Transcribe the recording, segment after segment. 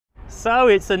So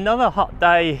it's another hot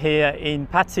day here in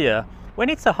Pattaya. When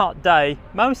it's a hot day,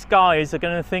 most guys are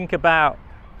going to think about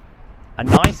a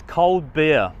nice cold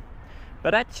beer.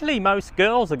 But actually most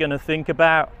girls are going to think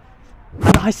about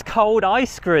a nice cold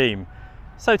ice cream.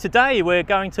 So today we're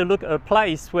going to look at a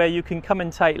place where you can come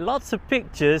and take lots of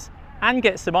pictures and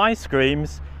get some ice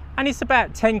creams. And it's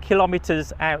about 10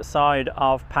 kilometers outside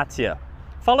of Pattaya.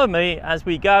 Follow me as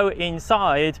we go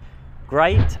inside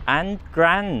Great and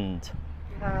Grand.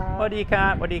 สวัสดีครั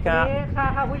บสวัสดีครับนี่ค่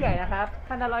าผู้ใหญ่นะครับ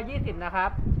ท่านละ120นะครั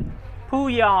บผู้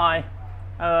ใหญ่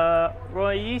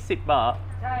120 baht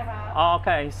ใช่ครับ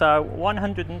Okay, so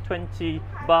 120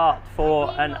 baht for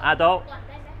an adult.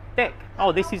 Dick.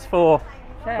 Oh, this is for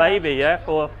baby, yeah?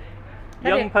 For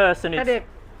young person, it's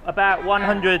about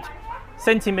 100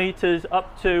 centimeters up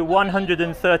to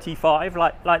 135,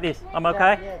 like this. I'm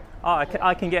okay? Oh,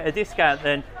 I can get a discount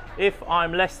then if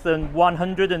I'm less than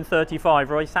 135,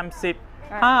 right?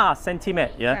 35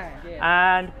 centimeters, yeah?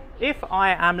 And if I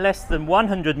am less than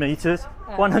 100 meters,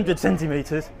 100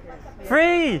 centimeters,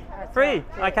 free!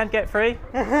 I can't get free?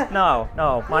 No,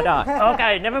 my dad.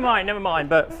 Okay, never mind.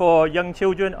 But for young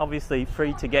children, obviously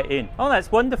free to get in. Oh, that's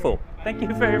wonderful. Thank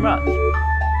you very much.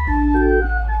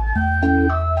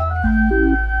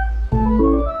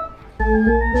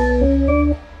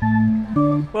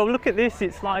 Well, look at this.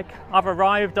 It's like I've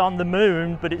arrived on the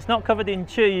moon, but it's not covered in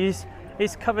cheese.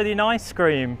 It's covered in ice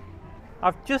cream.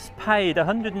 I've just paid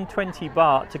 120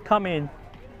 baht to come in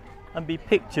and be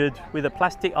pictured with a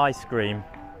plastic ice cream.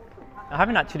 I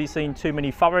haven't actually seen too many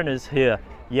foreigners here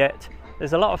yet.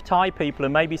 There's a lot of Thai people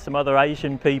and maybe some other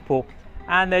Asian people,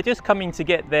 and they're just coming to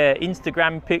get their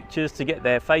Instagram pictures, to get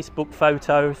their Facebook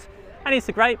photos, and it's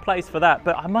a great place for that.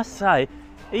 But I must say,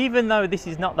 even though this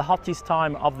is not the hottest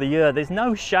time of the year, there's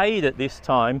no shade at this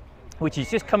time, which is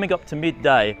just coming up to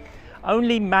midday.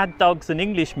 Only mad dogs and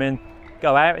Englishmen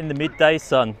go out in the midday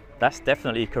sun. That's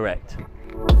definitely correct.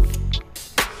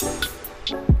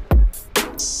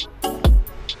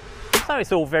 So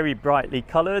it's all very brightly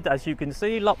coloured, as you can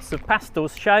see, lots of pastel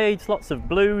shades, lots of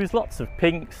blues, lots of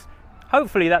pinks.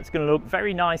 Hopefully that's going to look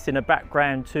very nice in a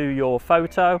background to your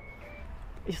photo.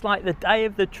 It's like the day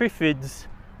of the Triffids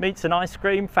meets an ice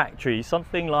cream factory,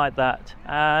 something like that.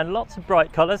 And lots of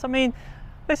bright colours. I mean,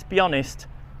 let's be honest,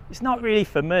 it's not really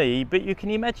for me, but you can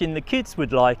imagine the kids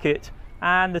would like it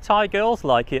and the Thai girls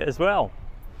like it as well.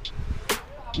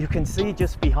 You can see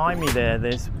just behind me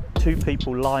there's two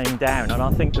people lying down, and I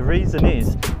think the reason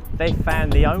is they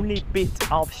found the only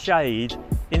bit of shade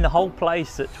in the whole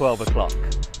place at 12 o'clock.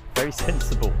 Very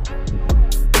sensible.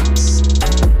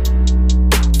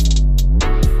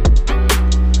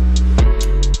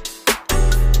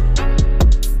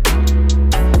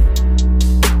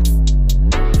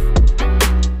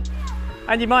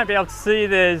 And you might be able to see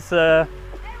there's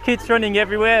kids running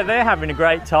everywhere. They're having a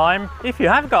great time. If you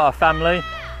have got a family,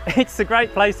 it's a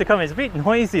great place to come. It's a bit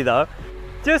noisy though.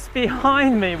 Just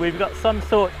behind me we've got some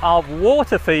sort of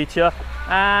water feature,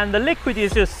 and the liquid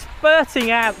is just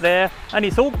spurting out there, and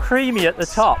it's all creamy at the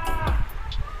top.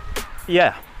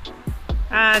 Yeah.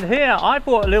 And here I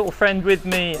brought a little friend with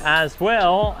me as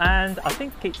well, and I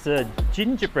think it's a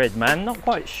gingerbread man. Not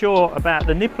quite sure about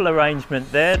the nipple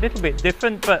arrangement there, a little bit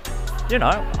different, but you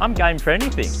know, I'm game for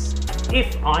anything.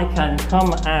 If I can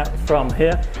come out from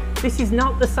here, this is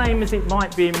not the same as it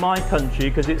might be in my country,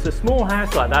 because it's a small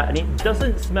house like that and it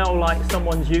doesn't smell like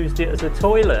someone's used it as a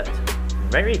toilet.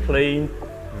 Very clean,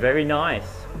 very nice.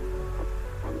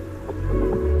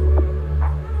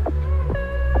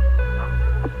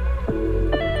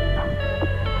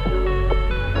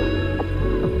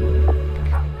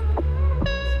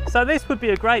 So this would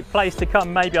be a great place to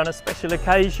come maybe on a special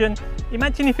occasion.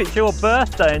 Imagine if it's your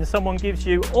birthday and someone gives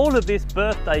you all of this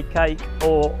birthday cake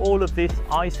or all of this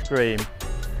ice cream.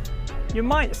 You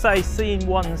might say seen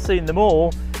one, seen them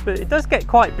all, but it does get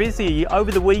quite busy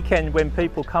over the weekend when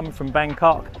people come from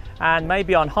Bangkok and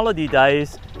maybe on holiday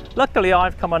days. Luckily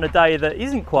I've come on a day that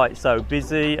isn't quite so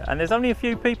busy and there's only a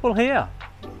few people here.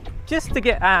 Just to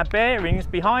get our bearings,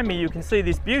 behind me you can see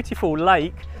this beautiful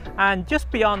lake, and just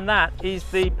beyond that is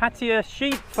the Pattaya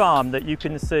sheep farm that you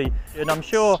can see. And I'm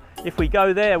sure if we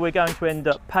go there we're going to end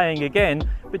up paying again,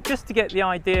 but just to get the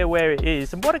idea where it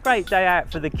is. And what a great day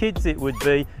out for the kids it would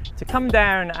be to come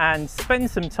down and spend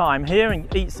some time here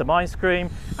and eat some ice cream,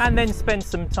 and then spend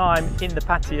some time in the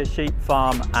Pattaya sheep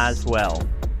farm as well.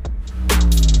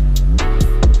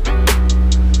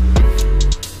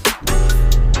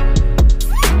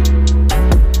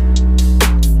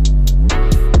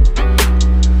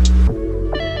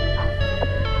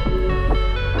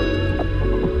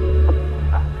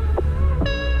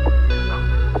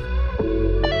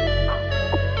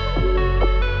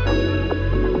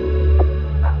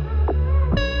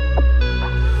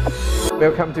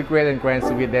 Welcome to Great and Grand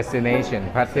Sweet Destination,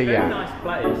 Very Pattaya. nice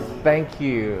place. Thank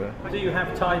you. Do you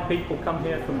have Thai people come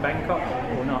here from Bangkok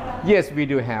or not? Yes, we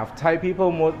do have. Thai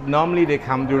people normally they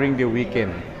come during the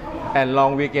weekend and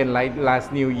long weekend like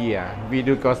last New Year. We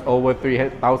do cost over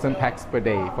 3,000 packs per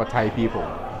day for Thai people.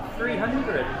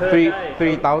 300 per day?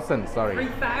 3,000, sorry.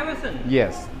 3,000?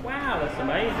 Yes. Wow, that's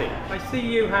amazing. I see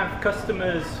you have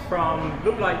customers from,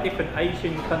 look like different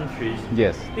Asian countries.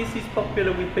 Yes. This is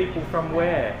popular with people from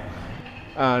where?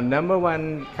 Number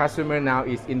one customer now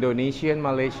is Indonesian,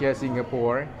 Malaysia,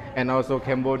 Singapore, and also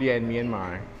Cambodia and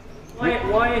Myanmar.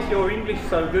 Why is your English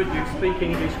so good? You speak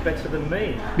English better than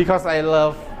me. Because I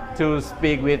love to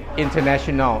speak with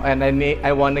international, and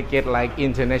I want to get like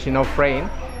international friend,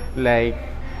 like.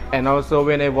 And also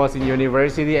when I was in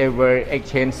university, I were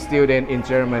exchange student in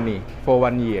Germany for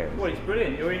 1 year. Well, it's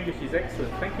brilliant. Your English is excellent.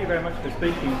 Thank you very much for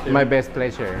speaking to me. My best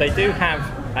pleasure. They do have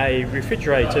a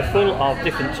refrigerator full of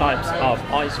different types of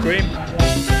ice cream.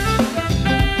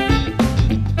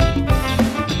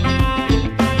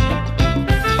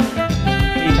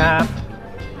 We have,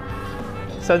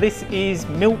 so this is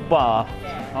milk bar.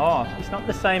 Oh, it's not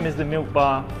the same as the milk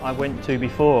bar I went to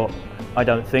before, I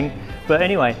don't think. But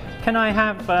anyway, can I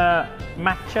have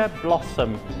matcha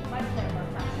blossom?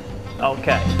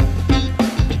 Okay.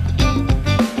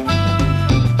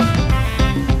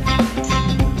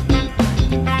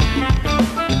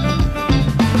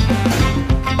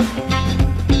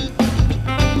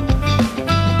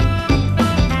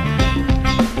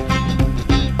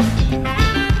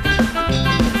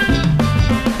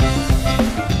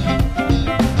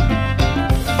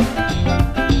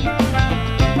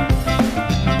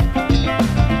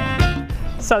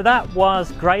 So that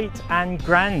was Great and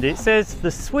Grand. It says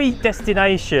the sweet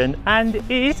destination, and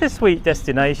it is a sweet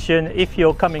destination if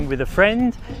you're coming with a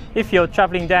friend, if you're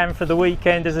traveling down for the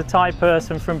weekend as a Thai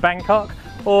person from Bangkok,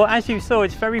 or as you saw,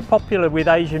 it's very popular with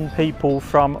Asian people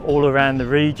from all around the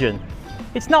region.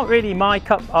 It's not really my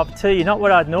cup of tea, not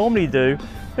what I'd normally do,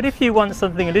 but if you want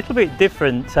something a little bit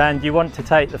different and you want to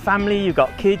take the family, you've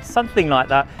got kids, something like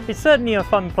that, it's certainly a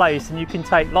fun place and you can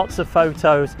take lots of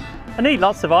photos and eat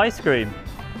lots of ice cream.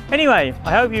 Anyway,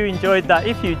 I hope you enjoyed that.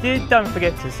 If you did, don't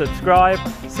forget to subscribe.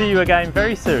 See you again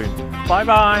very soon. Bye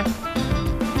bye.